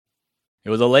It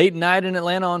was a late night in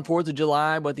Atlanta on 4th of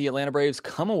July, but the Atlanta Braves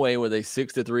come away with a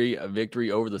 6-3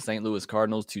 victory over the St. Louis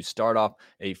Cardinals to start off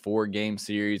a 4-game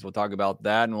series. We'll talk about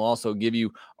that, and we'll also give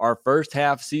you our first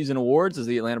half season awards as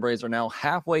the Atlanta Braves are now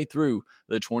halfway through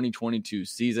the 2022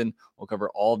 season. We'll cover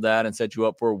all of that and set you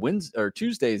up for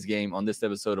Tuesday's game on this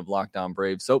episode of Locked On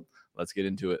Braves. So let's get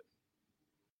into it.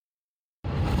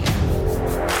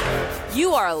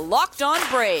 You are Locked On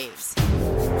Braves,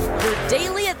 your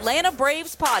daily Atlanta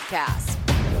Braves podcast.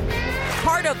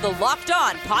 Part of the Locked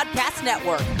On Podcast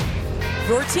Network,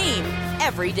 your team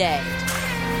every day.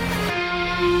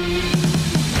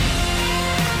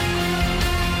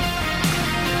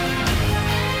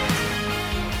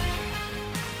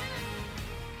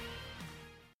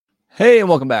 Hey, and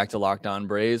welcome back to Locked On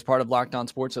Braves, part of Locked On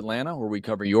Sports Atlanta, where we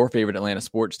cover your favorite Atlanta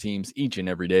sports teams each and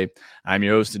every day. I'm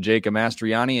your host, Jacob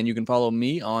Mastriani, and you can follow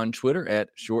me on Twitter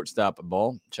at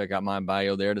ShortstopBall. Check out my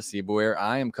bio there to see where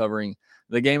I am covering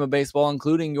the game of baseball,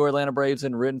 including your Atlanta Braves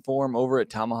in written form over at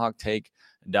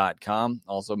TomahawkTake.com.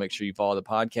 Also, make sure you follow the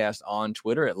podcast on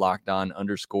Twitter at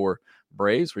LockedOn_Braves,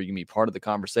 where you can be part of the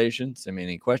conversation. Send me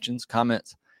any questions,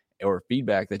 comments, or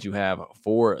feedback that you have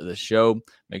for the show.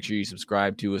 Make sure you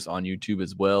subscribe to us on YouTube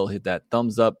as well. Hit that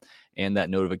thumbs up and that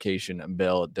notification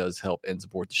bell. It does help and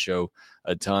support the show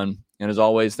a ton. And as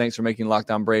always, thanks for making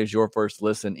Locked On Braves your first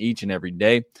listen each and every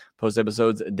day. Post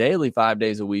episodes daily, 5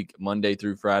 days a week, Monday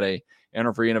through Friday, and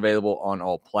are free and available on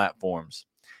all platforms.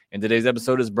 And today's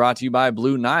episode is brought to you by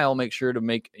Blue Nile. Make sure to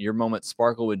make your moment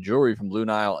sparkle with jewelry from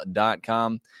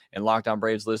BlueNile.com. And Locked On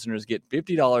Braves listeners get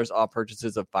 $50 off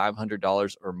purchases of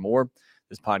 $500 or more.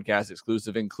 This podcast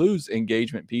exclusive includes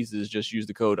engagement pieces. Just use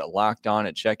the code LOCKEDON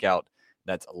at checkout.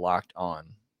 That's Locked On.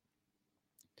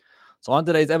 So on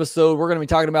today's episode, we're going to be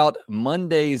talking about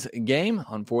Monday's game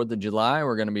on 4th of July.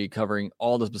 We're going to be covering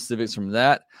all the specifics from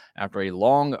that after a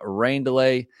long rain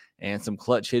delay and some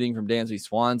clutch hitting from Dansby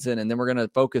Swanson. And then we're going to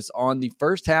focus on the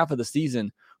first half of the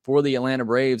season for the Atlanta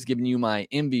Braves, giving you my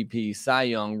MVP, Cy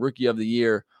Young, Rookie of the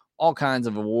Year, all kinds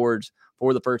of awards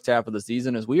for the first half of the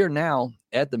season, as we are now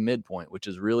at the midpoint, which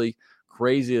is really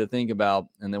crazy to think about.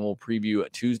 And then we'll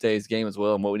preview Tuesday's game as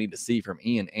well and what we need to see from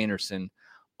Ian Anderson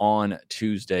on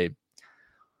Tuesday.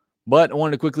 But I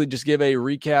wanted to quickly just give a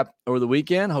recap over the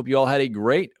weekend. Hope you all had a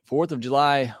great 4th of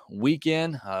July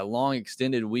weekend, a long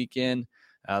extended weekend.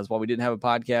 That's why we didn't have a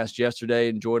podcast yesterday.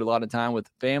 Enjoyed a lot of time with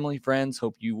family, friends.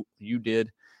 Hope you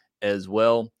did as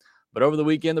well. But over the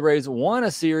weekend, the Braves won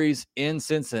a series in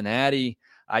Cincinnati.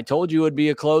 I told you it would be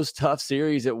a close, tough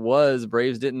series. It was.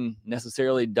 Braves didn't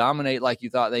necessarily dominate like you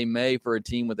thought they may for a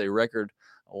team with a record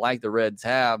like the Reds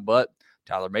have. But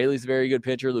Tyler Bailey's a very good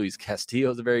pitcher. Luis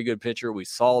Castillo's a very good pitcher. We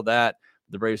saw that.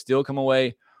 The Braves still come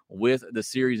away with the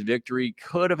series victory.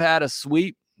 Could have had a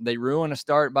sweep. They ruined a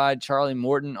start by Charlie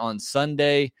Morton on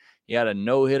Sunday. He had a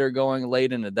no-hitter going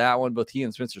late into that one. Both he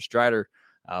and Spencer Strider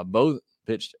both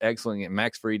pitched excellent, and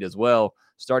Max Fried as well.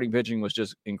 Starting pitching was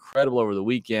just incredible over the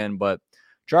weekend. But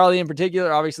Charlie in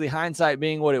particular, obviously hindsight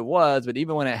being what it was, but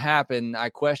even when it happened,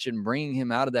 I questioned bringing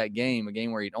him out of that game, a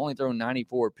game where he'd only thrown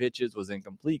 94 pitches, was in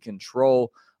complete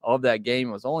control of that game.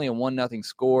 It was only a 1-0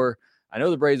 score. I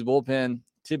know the Braves bullpen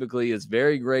typically is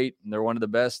very great, and they're one of the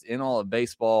best in all of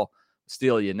baseball.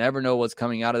 Still, you never know what's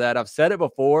coming out of that. I've said it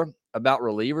before about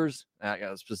relievers,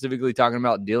 specifically talking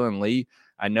about Dylan Lee.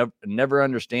 I never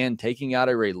understand taking out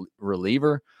a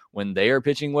reliever when they are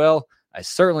pitching well. I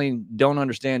certainly don't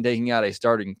understand taking out a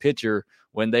starting pitcher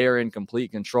when they are in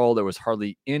complete control. There was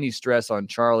hardly any stress on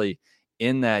Charlie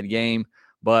in that game.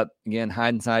 But again,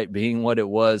 hindsight being what it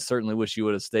was, certainly wish you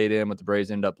would have stayed in, but the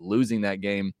Braves ended up losing that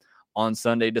game on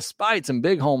Sunday, despite some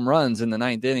big home runs in the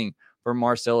 9th inning from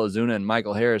Marcell Ozuna and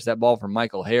Michael Harris. That ball from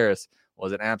Michael Harris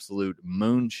was an absolute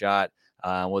moonshot,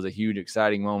 was a huge,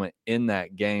 exciting moment in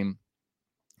that game.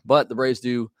 But the Braves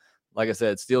do, like I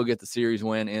said, still get the series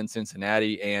win in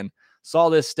Cincinnati. And saw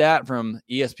this stat from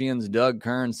ESPN's Doug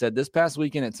Kern, said this past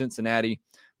weekend at Cincinnati,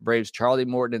 Braves Charlie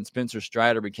Morton and Spencer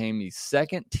Strider became the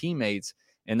second teammates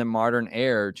in the modern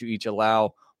era to each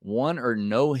allow one or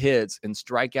no hits and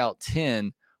strike out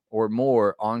 10 or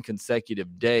more on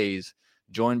consecutive days,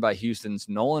 joined by Houston's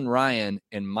Nolan Ryan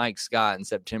and Mike Scott in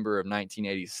September of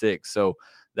 1986. So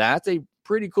that's a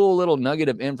pretty cool little nugget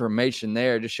of information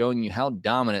there, just showing you how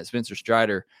dominant Spencer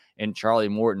Strider and Charlie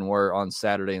Morton were on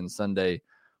Saturday and Sunday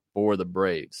for the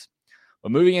Braves.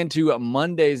 But moving into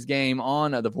Monday's game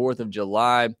on the 4th of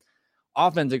July,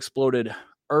 offense exploded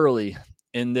early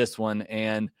in this one,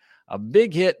 and a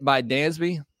big hit by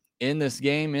Dansby in this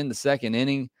game in the second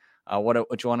inning. What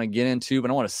you want to get into, but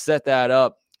I want to set that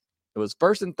up. It was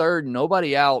 1st and 3rd,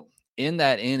 nobody out in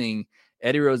that inning,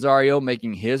 Eddie Rosario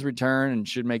making his return, and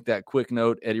should make that quick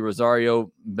note. Eddie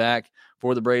Rosario back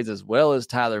for the Braves, as well as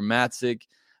Tyler Matzek.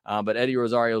 But Eddie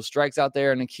Rosario strikes out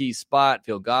there in a key spot.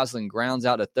 Phil Gosselin grounds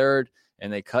out to third,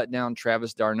 and they cut down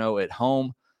Travis d'Arnaud at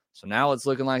home. So now it's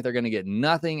looking like they're going to get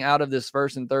nothing out of this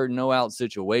first and third no-out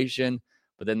situation.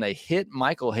 But then they hit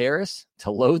Michael Harris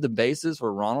to load the bases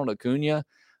for Ronald Acuna.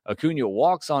 Acuna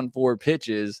walks on 4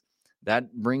 pitches.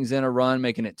 That brings in a run,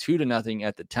 making it 2-0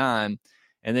 at the time.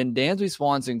 And then Dansby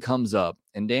Swanson comes up,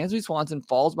 and Dansby Swanson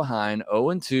falls behind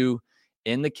 0-2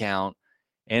 in the count.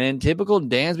 And in typical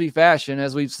Dansby fashion,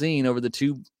 as we've seen over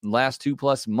the last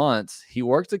 2+ months, he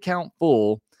works the count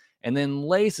full and then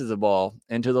laces the ball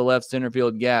into the left center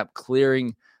field gap,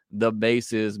 clearing the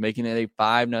bases, making it a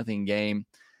 5-0 game.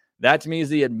 That, to me, is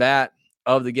the at-bat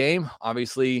of the game.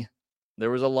 Obviously, there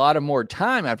was a lot of more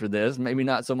time after this, maybe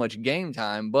not so much game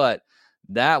time, but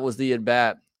that was the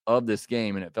at-bat of this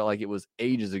game, and it felt like it was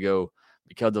ages ago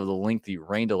because of the lengthy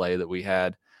rain delay that we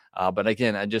had. But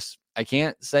again, I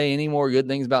can't say any more good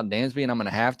things about Dansby, and I'm going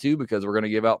to have to, because we're going to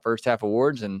give out first half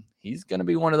awards, and he's going to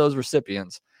be one of those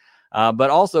recipients. But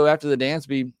also after the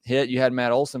Dansby hit, you had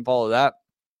Matt Olson follow that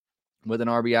with an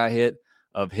RBI hit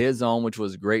of his own, which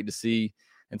was great to see.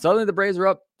 And suddenly the Braves are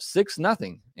up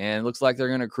 6-0, and it looks like they're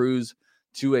going to cruise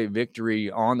to a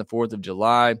victory on the 4th of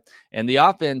July. And the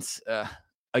offense,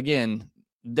 again,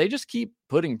 they just keep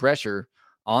putting pressure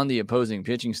on the opposing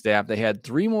pitching staff. They had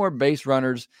 3 more base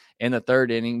runners in the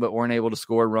 3rd inning, but weren't able to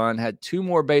score a run. Had 2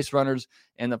 more base runners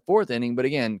in the 4th inning, but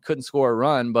again, couldn't score a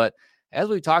run. But as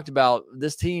we talked about,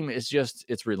 this team is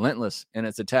it's relentless in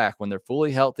its attack. When they're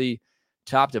fully healthy,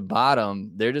 top to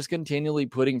bottom, they're just continually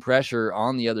putting pressure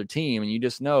on the other team. And you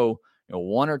just know,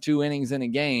 1 or 2 innings in a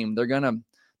game, they're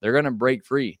gonna break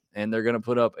free, and they're gonna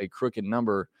put up a crooked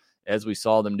number, as we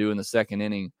saw them do in the 2nd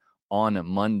inning on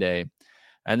Monday.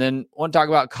 And then I want to talk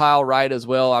about Kyle Wright as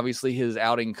well. Obviously, his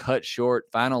outing cut short.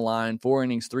 Final line, 4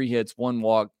 innings, 3 hits, 1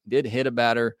 walk. Did hit a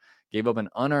batter, gave up an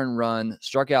unearned run,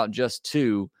 struck out just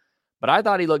 2. But I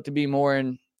thought he looked to be more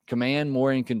in command,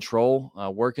 more in control,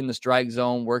 working the strike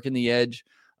zone, working the edge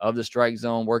of the strike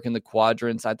zone, working the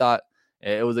quadrants. I thought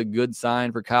it was a good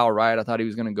sign for Kyle Wright. I thought he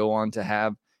was going to go on to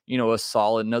have, another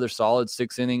solid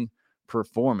 6-inning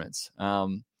performance.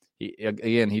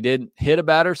 He did hit a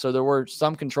batter, so there were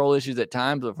some control issues at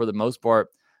times, but for the most part,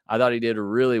 I thought he did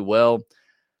really well.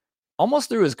 Almost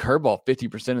threw his curveball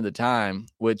 50% of the time,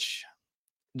 which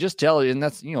just tells you, and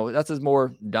that's his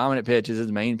more dominant pitch, is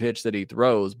his main pitch that he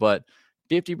throws, but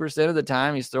 50% of the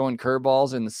time he's throwing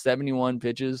curveballs, and the 71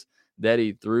 pitches that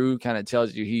he threw kind of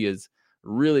tells you he is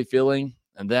really feeling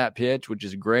that pitch, which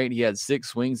is great. He had 6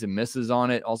 swings and misses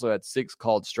on it, also had 6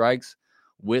 called strikes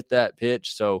with that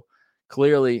pitch, so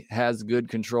clearly has good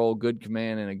control, good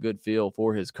command, and a good feel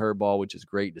for his curveball, which is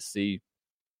great to see.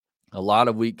 A lot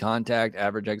of weak contact,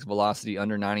 average exit velocity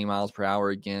under 90 miles per hour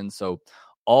again. So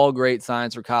all great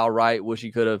signs for Kyle Wright. Wish he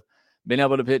could have been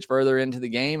able to pitch further into the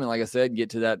game. And like I said, get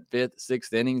to that 5th,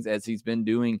 6th innings, as he's been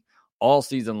doing all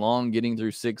season long, getting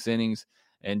through 6 innings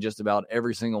and just about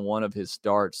every single one of his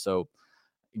starts. So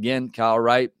again, Kyle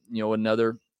Wright,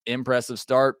 another impressive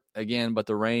start again, but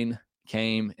the rain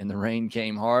came, and the rain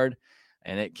came hard.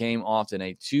 And it came often.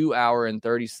 A 2-hour and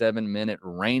 37-minute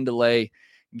rain delay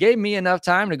gave me enough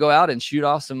time to go out and shoot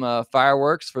off some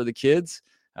fireworks for the kids,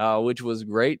 which was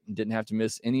great. Didn't have to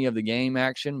miss any of the game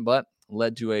action, but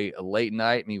led to a late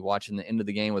night, me watching the end of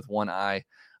the game with one eye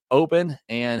open.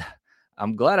 And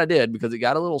I'm glad I did, because it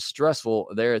got a little stressful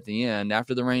there at the end.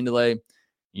 After the rain delay,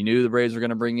 you knew the Braves were going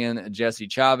to bring in Jesse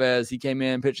Chavez. He came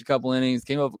in, pitched a couple innings,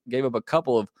 gave up a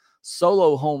couple of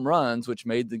solo home runs, which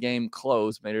made the game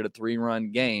close, made it a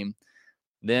 3-run game.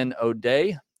 Then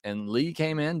O'Day and Lee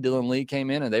came in, Dylan Lee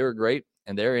came in, and they were great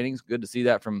in their innings. Good to see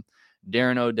that from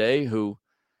Darren O'Day, who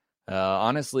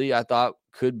honestly I thought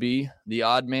could be the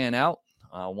odd man out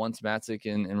once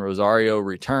Matzek and Rosario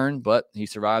return, but he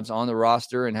survives on the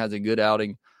roster and has a good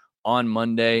outing on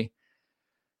Monday.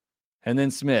 And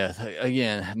then Smith,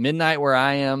 again, midnight where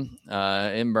I am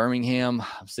in Birmingham.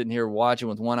 I'm sitting here watching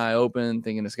with one eye open,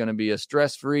 thinking it's going to be a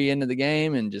stress-free end of the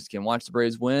game and just can watch the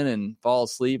Braves win and fall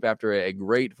asleep after a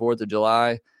great 4th of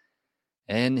July.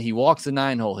 And he walks the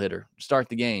 9-hole hitter to start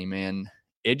the game. And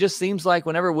it just seems like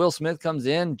whenever Will Smith comes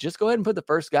in, just go ahead and put the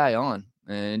first guy on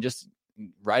and just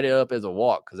write it up as a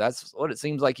walk, because that's what it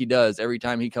seems like he does every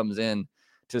time he comes in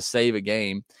to save a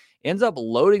game. Ends up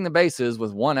loading the bases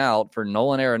with 1 out for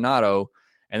Nolan Arenado,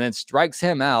 and then strikes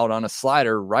him out on a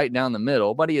slider right down the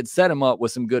middle. But he had set him up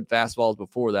with some good fastballs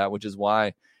before that, which is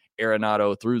why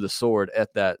Arenado threw the sword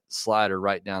at that slider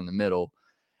right down the middle.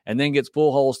 And then gets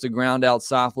Pujols to ground out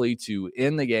softly to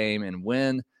end the game and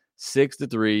win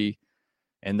 6-3.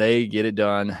 and they get it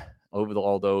done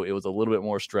although it was a little bit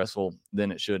more stressful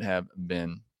than it should have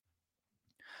been.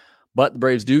 But the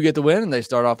Braves do get the win, and they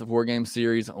start off the 4-game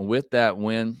series with that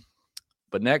win.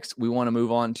 But next, we want to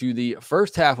move on to the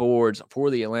first half awards for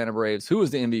the Atlanta Braves. Who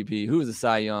was the MVP? Who was the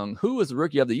Cy Young? Who was the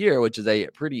Rookie of the Year, which is a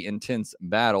pretty intense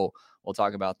battle. We'll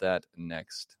talk about that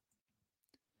next.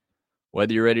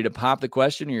 Whether you're ready to pop the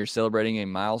question or you're celebrating a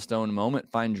milestone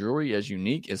moment, find jewelry as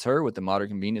unique as her with the modern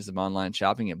convenience of online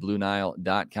shopping at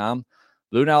BlueNile.com.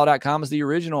 BlueNile.com is the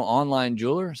original online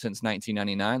jeweler. Since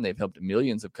 1999, they've helped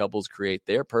millions of couples create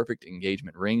their perfect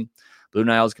engagement ring. Blue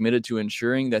Nile is committed to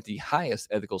ensuring that the highest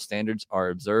ethical standards are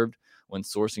observed when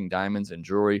sourcing diamonds and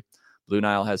jewelry. Blue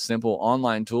Nile has simple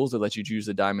online tools that let you choose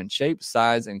the diamond shape,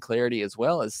 size, and clarity, as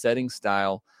well as setting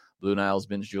style. Blue Nile's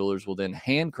bench jewelers will then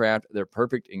handcraft their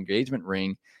perfect engagement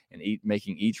ring and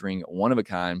making each ring one of a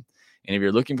kind. And if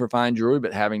you're looking for fine jewelry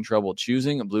but having trouble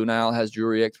choosing, Blue Nile has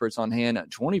jewelry experts on hand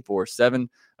 24/7,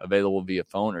 available via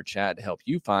phone or chat to help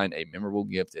you find a memorable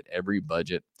gift at every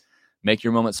budget. Make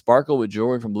your moment sparkle with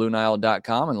jewelry from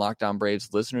BlueNile.com, and Locked On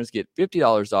Braves listeners get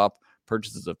 $50 off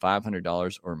purchases of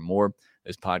 $500 or more.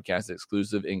 This podcast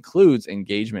exclusive includes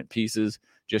engagement pieces.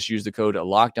 Just use the code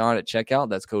LOCKEDON at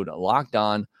checkout. That's code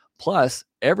LOCKEDON. Plus,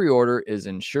 every order is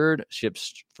insured,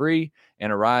 ships free,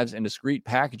 and arrives in discreet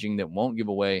packaging that won't give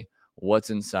away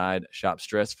what's inside. Shop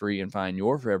stress-free and find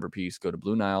your forever piece. Go to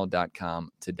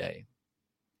BlueNile.com today.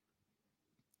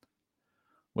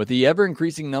 With the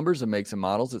ever-increasing numbers of makes and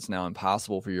models, it's now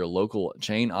impossible for your local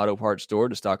chain auto parts store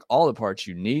to stock all the parts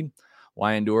you need.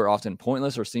 Why endure often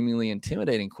pointless or seemingly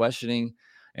intimidating questioning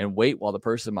and wait while the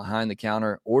person behind the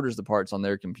counter orders the parts on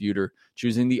their computer,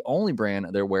 choosing the only brand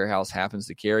their warehouse happens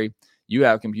to carry? You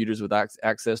have computers with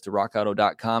access to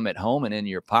RockAuto.com at home and in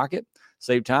your pocket.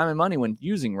 Save time and money when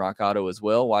using Rock Auto as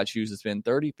well. Why choose to spend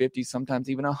 30, 50, sometimes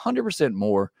even 100%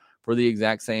 more for the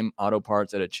exact same auto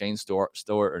parts at a chain store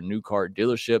or new car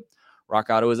dealership? Rock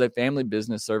Auto is a family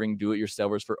business serving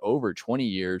do-it-yourselfers for over 20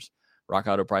 years. Rock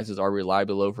Auto prices are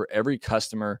reliably low for every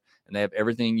customer, and they have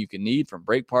everything you can need, from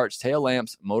brake parts, tail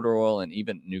lamps, motor oil, and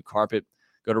even new carpet.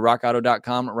 Go to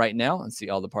rockauto.com right now and see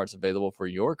all the parts available for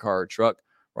your car or truck.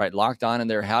 Right, Locked On in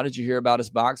there. How did you hear about us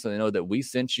box? So they know that we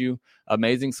sent you.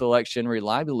 Amazing selection,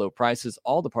 reliably low prices,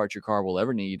 all the parts your car will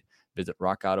ever need. Visit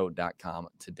rockauto.com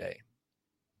today.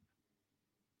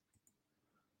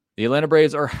 The Atlanta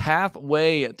Braves are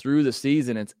halfway through the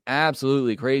season. It's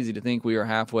absolutely crazy to think we are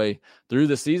halfway through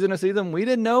the season, a season we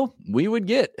didn't know we would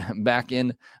get back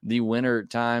in the winter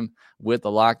time with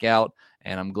the lockout.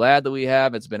 And I'm glad that we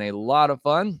have. It's been a lot of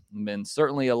fun. Been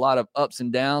certainly a lot of ups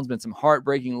and downs, been some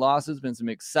heartbreaking losses, been some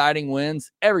exciting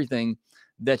wins, everything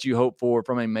that you hope for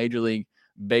from a Major League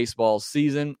Baseball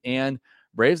season. And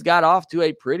Braves got off to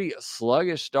a pretty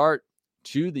sluggish start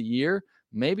to the year.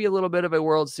 Maybe a little bit of a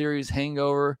World Series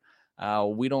hangover.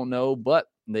 We don't know, but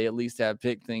they at least have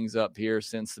picked things up here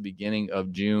since the beginning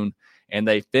of June. And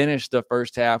they finished the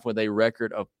first half with a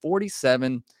record of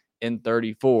 47-34.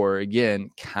 Again,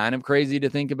 kind of crazy to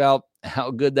think about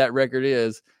how good that record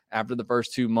is after the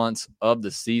first 2 months of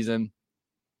the season.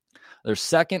 They're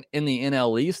second in the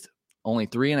NL East, only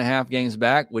 3.5 games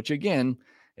back, which again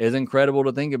is incredible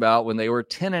to think about when they were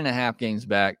 10.5 games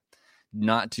back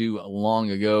not too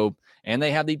long ago. And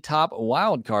they have the top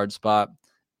wild card spot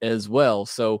as well.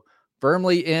 So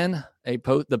firmly in the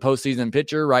postseason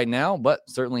picture right now, but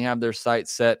certainly have their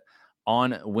sights set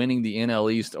on winning the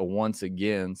NL East once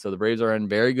again. So the Braves are in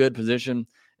very good position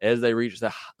as they reach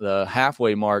the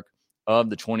halfway mark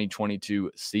of the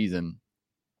 2022 season.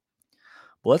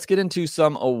 But let's get into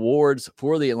some awards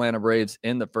for the Atlanta Braves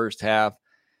in the first half.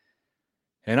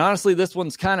 And honestly, this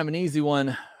one's kind of an easy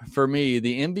one for me.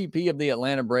 The MVP of the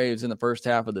Atlanta Braves in the first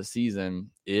half of the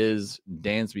season is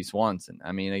Dansby Swanson.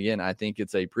 I mean, again, I think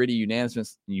it's a pretty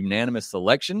unanimous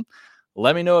selection.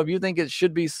 Let me know if you think it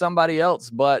should be somebody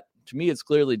else, but to me, it's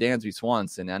clearly Dansby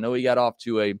Swanson. I know he got off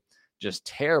to a just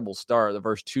terrible start the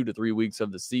first 2 to 3 weeks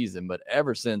of the season, but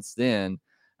ever since then,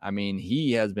 I mean,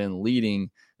 he has been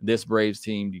leading this Braves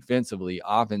team defensively,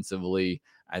 offensively.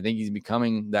 I think he's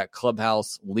becoming that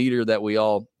clubhouse leader that we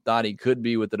all thought he could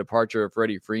be with the departure of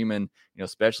Freddie Freeman,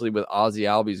 especially with Ozzie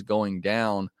Albies going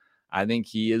down. I think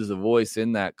he is the voice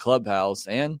in that clubhouse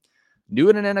and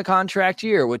doing it in a contract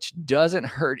year, which doesn't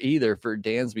hurt either for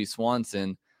Dansby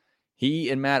Swanson. He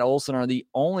and Matt Olson are the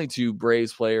only two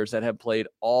Braves players that have played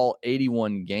all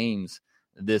 81 games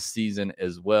this season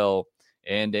as well.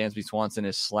 And Dansby Swanson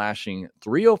is slashing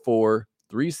 .304,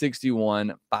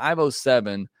 .361,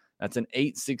 .507. That's an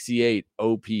 .868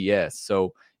 OPS.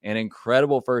 So an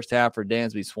incredible first half for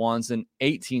Dansby Swanson.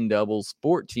 18 doubles,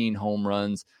 14 home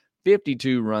runs,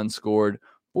 52 runs scored,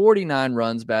 49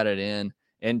 runs batted in,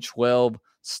 and 12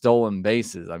 stolen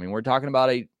bases. I mean, we're talking about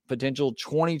a potential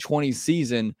 2020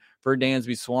 season for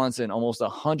Dansby Swanson, almost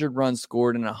 100 runs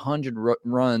scored and 100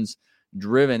 runs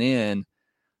driven in.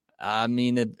 I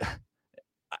mean,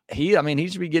 he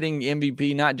should be getting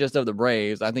MVP, not just of the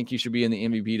Braves. I think he should be in the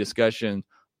MVP discussion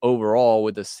overall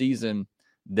with the season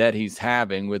that he's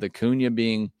having, with Acuna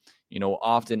being,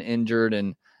 often injured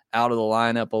and out of the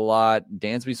lineup a lot.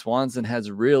 Dansby Swanson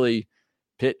has really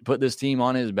put this team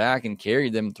on his back and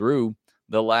carried them through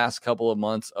the last couple of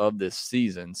months of this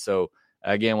season. So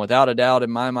again, without a doubt,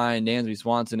 in my mind, Dansby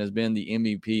Swanson has been the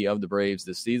MVP of the Braves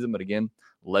this season. But again,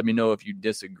 let me know if you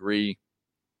disagree.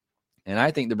 And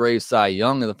I think the Braves Cy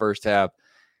Young in the first half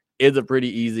is a pretty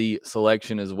easy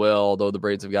selection as well, although the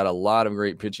Braves have got a lot of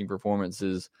great pitching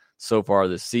performances so far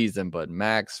this season. But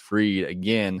Max Fried,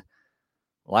 again,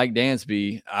 like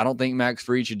Dansby, I don't think Max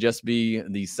Fried should just be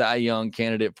the Cy Young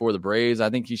candidate for the Braves. I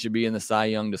think he should be in the Cy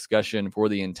Young discussion for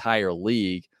the entire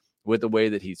league with the way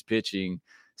that he's pitching.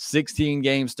 16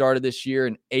 games started this year,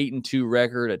 an 8-2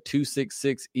 record, a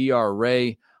 2.66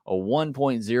 ERA, a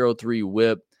 1.03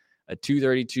 whip, a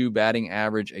 232 batting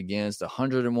average against,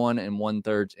 101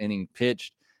 1/3 inning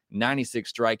pitched,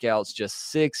 96 strikeouts,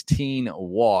 just 16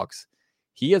 walks.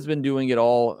 He has been doing it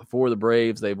all for the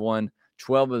Braves. They've won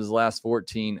 12 of his last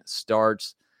 14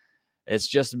 starts. It's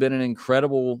just been an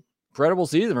incredible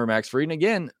season for Max Fried. And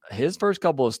again, his first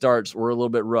couple of starts were a little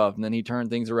bit rough, and then he turned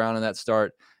things around in that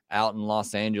start out in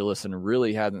Los Angeles and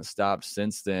really hasn't stopped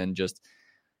since then. Just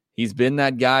he's been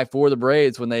that guy for the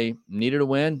Braves when they needed a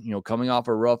win, coming off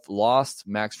a rough loss.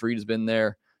 Max Fried has been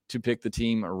there to pick the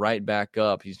team right back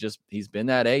up. He's been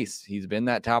that ace. He's been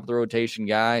that top of the rotation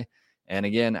guy. And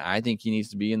again, I think he needs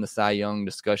to be in the Cy Young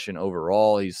discussion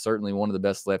overall. He's certainly one of the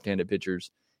best left-handed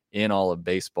pitchers in all of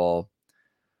baseball.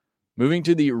 Moving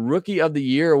to the Rookie of the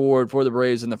Year award for the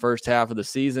Braves in the first half of the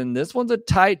season. This one's a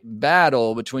tight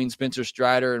battle between Spencer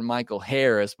Strider and Michael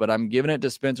Harris, but I'm giving it to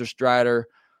Spencer Strider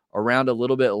around a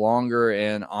little bit longer.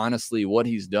 And honestly, what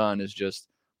he's done is just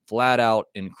flat out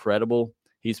incredible.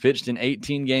 He's pitched in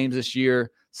 18 games this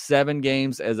year, 7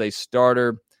 games as a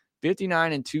starter,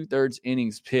 59 2/3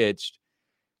 innings pitched,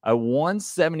 a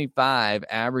 175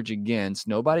 average against.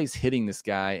 Nobody's hitting this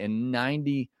guy, and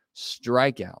 90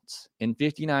 strikeouts in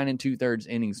 59 2/3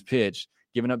 innings pitched,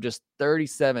 giving up just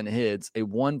 37 hits, a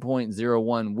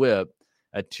 1.01 whip,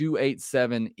 a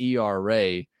 2.87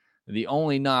 ERA. The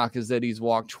only knock is that he's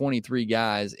walked 23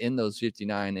 guys in those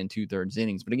 59 2/3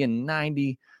 innings. But again,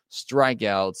 90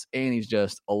 strikeouts, and he's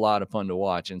just a lot of fun to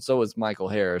watch. And so is Michael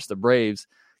Harris. The Braves,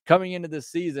 coming into this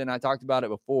season, I talked about it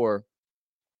before,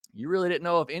 you really didn't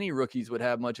know if any rookies would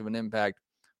have much of an impact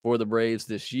for the Braves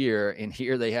this year. And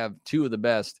here they have 2 of the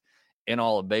best in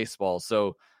all of baseball.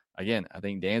 So again, I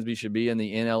think Dansby should be in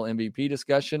the NL MVP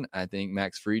discussion. I think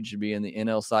Max Fried should be in the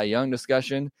NL Cy Young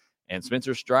discussion. And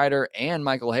Spencer Strider and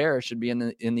Michael Harris should be in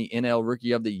the NL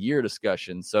Rookie of the Year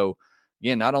discussion. So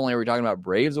again, not only are we talking about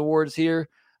Braves awards here,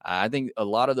 I think a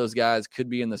lot of those guys could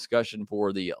be in the discussion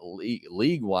for the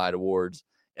league-wide awards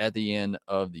at the end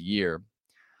of the year.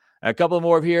 A couple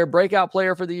more here. Breakout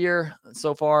player for the year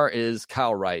so far is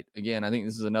Kyle Wright. Again, I think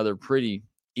this is another pretty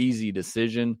easy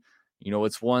decision.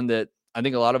 It's one that I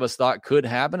think a lot of us thought could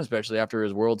happen, especially after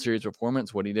his World Series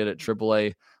performance, what he did at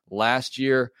AAA last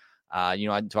year. I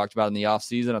talked about in the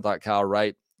offseason, I thought Kyle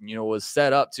Wright, was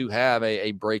set up to have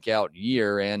a breakout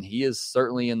year, and he is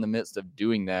certainly in the midst of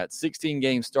doing that. 16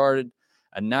 games started,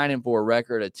 a 9-4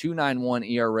 record, a 2.91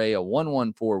 ERA, a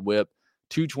 1.14 whip,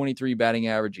 223 batting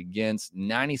average against,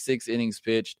 96 innings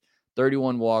pitched,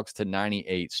 31 walks to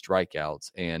 98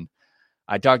 strikeouts. And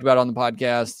I talked about it on the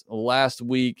podcast last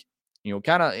week,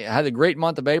 kind of had a great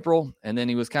month of April, and then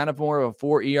he was kind of more of a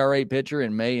 4 ERA pitcher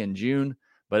in May and June.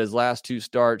 But his last 2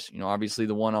 starts, obviously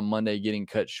the one on Monday getting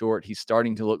cut short, he's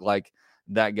starting to look like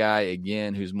that guy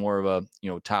again, who's more of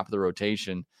a, top of the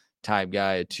rotation type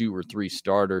guy, a 2 or 3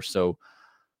 starter. So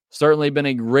certainly been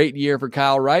a great year for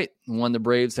Kyle Wright, one the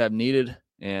Braves have needed.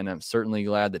 And I'm certainly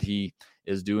glad that he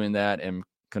is doing that and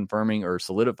confirming or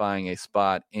solidifying a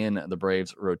spot in the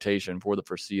Braves rotation for the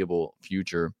foreseeable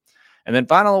future. And then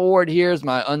final award here is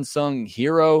my unsung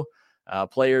hero,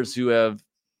 players who have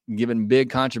given big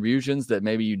contributions that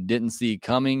maybe you didn't see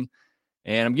coming.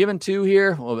 And I'm giving 2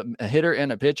 here, a hitter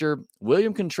and a pitcher,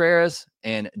 William Contreras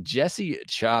and Jesse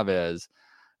Chavez.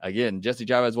 Again, Jesse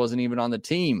Chavez wasn't even on the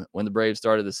team when the Braves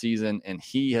started the season, and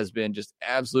he has been just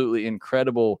absolutely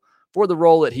incredible for the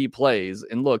role that he plays.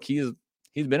 And look, he's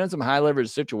been in some high leverage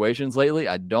situations lately.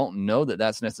 I don't know that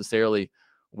that's necessarily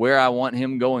where I want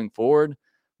him going forward.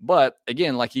 But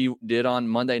again, like he did on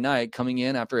Monday night, coming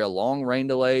in after a long rain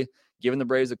delay, giving the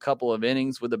Braves a couple of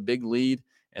innings with a big lead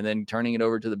and then turning it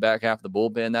over to the back half of the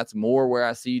bullpen. That's more where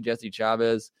I see Jesse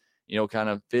Chavez, kind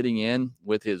of fitting in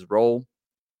with his role.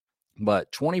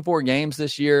 But 24 games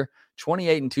this year,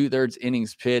 28 2/3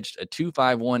 innings pitched, a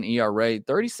 2.51 ERA,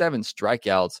 37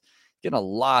 strikeouts, getting a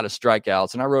lot of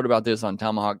strikeouts. And I wrote about this on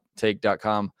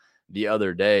TomahawkTake.com the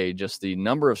other day, just the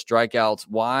number of strikeouts.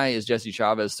 Why is Jesse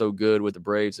Chavez so good with the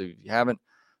Braves? If you haven't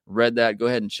read that, go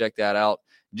ahead and check that out.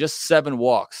 Just 7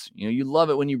 walks. You love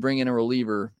it when you bring in a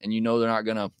reliever and they're not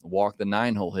going to walk the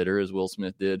 9-hole hitter as Will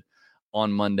Smith did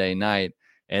on Monday night.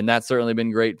 And that's certainly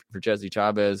been great for Jesse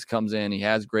Chavez. Comes in, he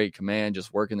has great command,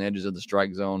 just working the edges of the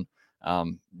strike zone,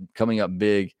 coming up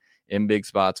big in big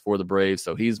spots for the Braves.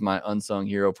 So he's my unsung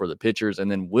hero for the pitchers.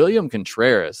 And then William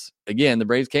Contreras. Again, the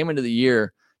Braves came into the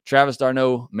year, Travis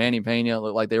d'Arnaud, Manny Pena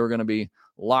looked like they were going to be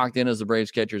locked in as the Braves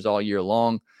catchers all year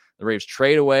long. The Braves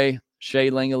trade away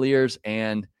Shea Langeliers,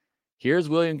 and here's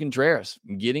William Contreras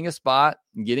getting a spot,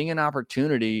 getting an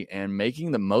opportunity, and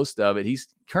making the most of it. He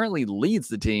currently leads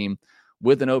the team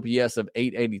with an OPS of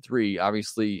 883,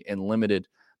 obviously in limited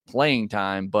playing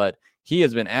time, but he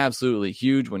has been absolutely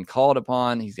huge when called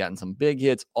upon. He's gotten some big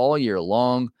hits all year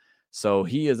long, so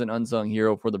he is an unsung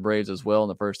hero for the Braves as well in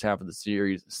the first half of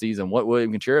the season. What William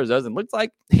Contreras does, it looks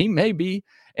like he may be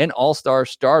an all-star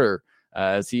starter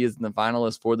as he is in the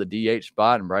finalist for the DH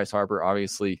spot, and Bryce Harper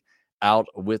obviously out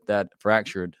with that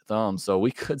fractured thumb. So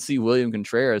we could see William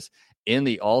Contreras in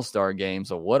the all-star game.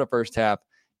 So what a first half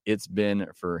it's been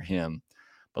for him.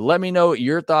 But let me know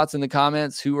your thoughts in the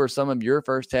comments. Who are some of your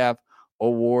first half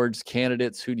awards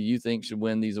candidates? Who do you think should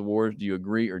win these awards? Do you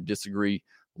agree or disagree?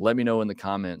 Let me know in the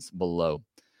comments below.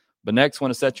 But next, I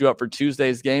want to set you up for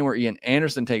Tuesday's game where Ian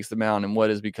Anderson takes the mound in what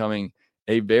is becoming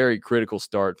a very critical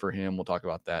start for him. We'll talk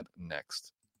about that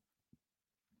next.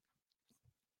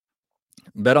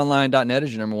 BetOnline.net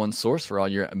is your number one source for all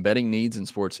your betting needs and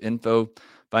sports info.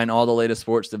 Find all the latest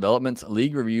sports developments,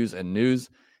 league reviews, and news,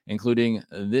 including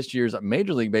this year's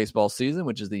Major League Baseball season,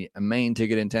 which is the main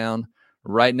ticket in town.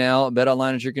 Right now,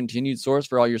 BetOnline is your continued source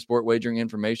for all your sport wagering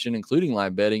information, including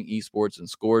live betting, esports, and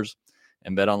scores.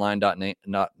 And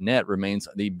BetOnline.net remains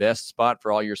the best spot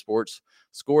for all your sports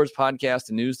scores, podcasts,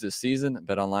 and news this season.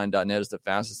 BetOnline.net is the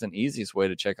fastest and easiest way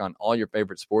to check on all your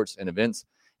favorite sports and events,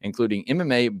 including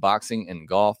MMA, boxing, and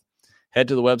golf. Head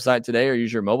to the website today or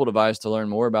use your mobile device to learn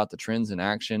more about the trends in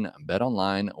action.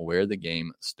 BetOnline, where the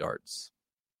game starts.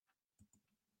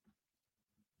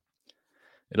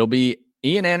 It'll be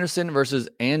Ian Anderson versus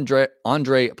Andre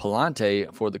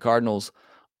Pallante for the Cardinals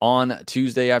on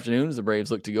Tuesday afternoon as the Braves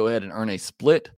look to go ahead and earn a split